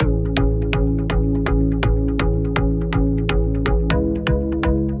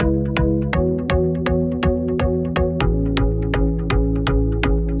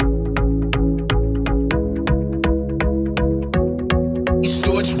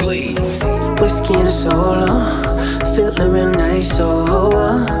Whiskey and a solo, feeling real nice, oh.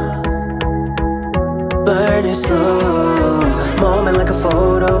 Burning slow, moment like a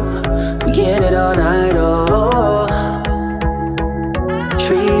photo. We get it all night, oh.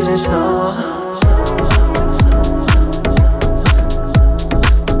 Trees and snow.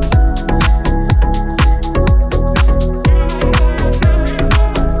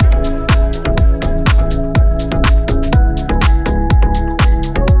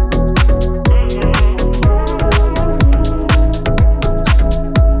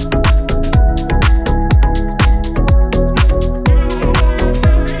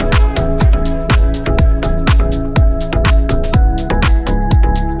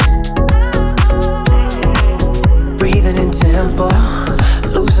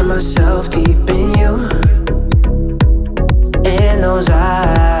 Losing myself deep in you. And those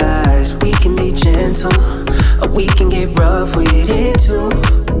eyes, we can be gentle, or we can get rough with it too.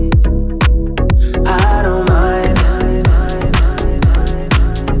 I don't mind.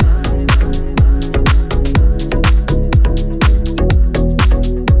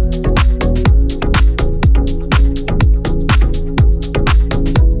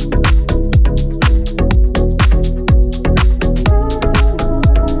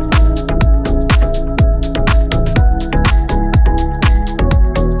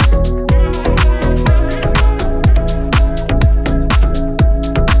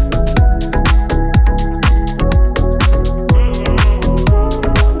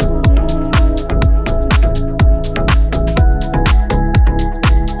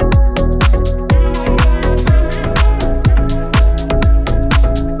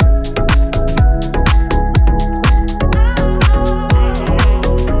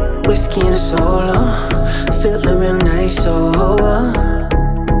 Whiskey and a solo, feeling real nice, oh.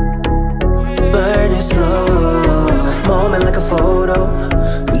 Burning slow, moment like a photo.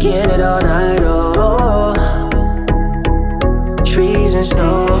 We get it all night, oh. Trees and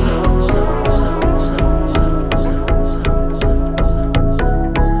snow.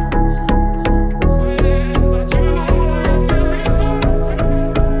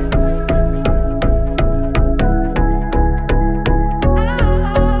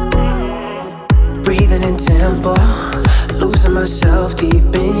 Breathing in tempo, losing myself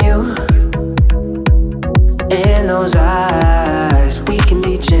deep in you. And those eyes, we can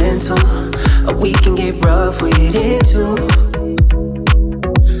be gentle, or we can get rough with it too.